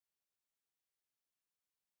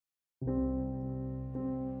To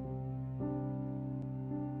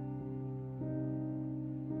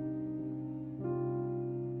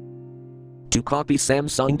copy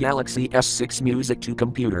Samsung Galaxy S6 music to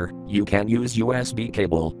computer, you can use USB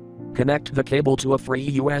cable. Connect the cable to a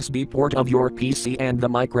free USB port of your PC and the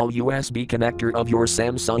micro USB connector of your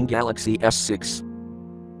Samsung Galaxy S6.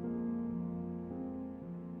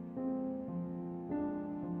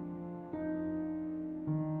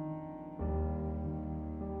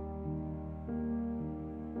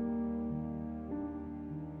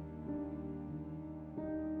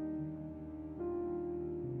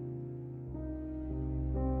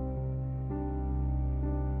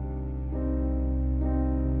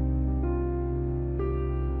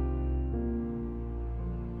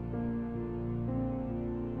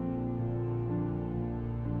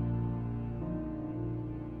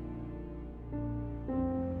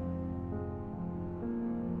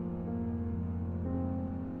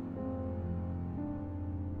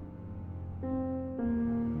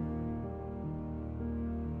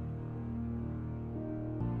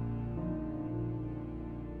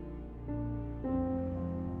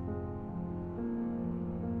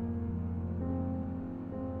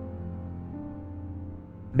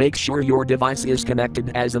 Make sure your device is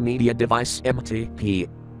connected as a media device MTP.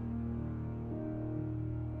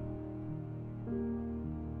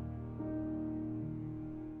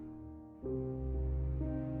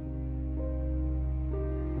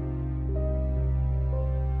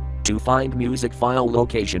 To find music file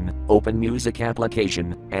location, open music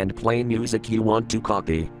application, and play music you want to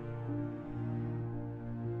copy.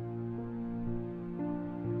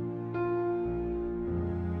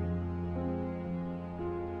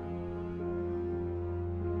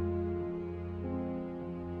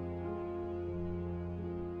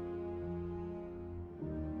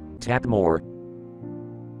 Tap More.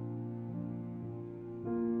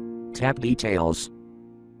 Tap Details.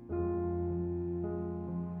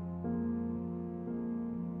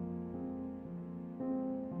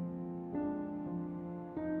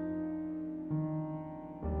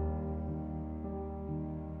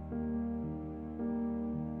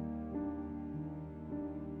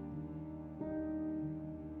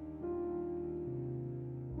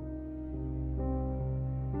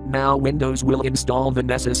 Now Windows will install the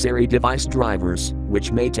necessary device drivers,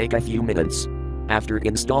 which may take a few minutes. After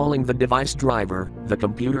installing the device driver, the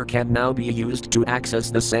computer can now be used to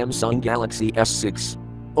access the Samsung Galaxy S6.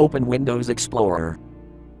 Open Windows Explorer.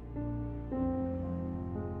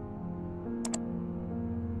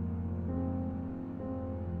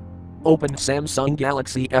 Open Samsung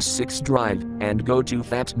Galaxy S6 drive, and go to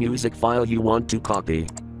that music file you want to copy.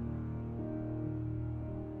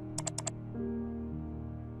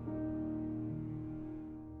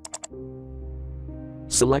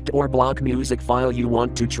 Select or block music file you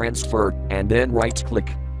want to transfer, and then right-click.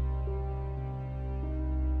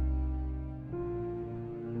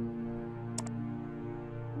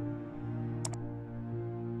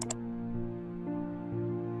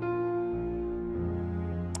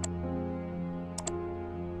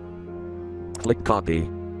 Click Copy.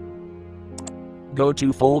 Go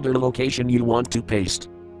to folder location you want to paste.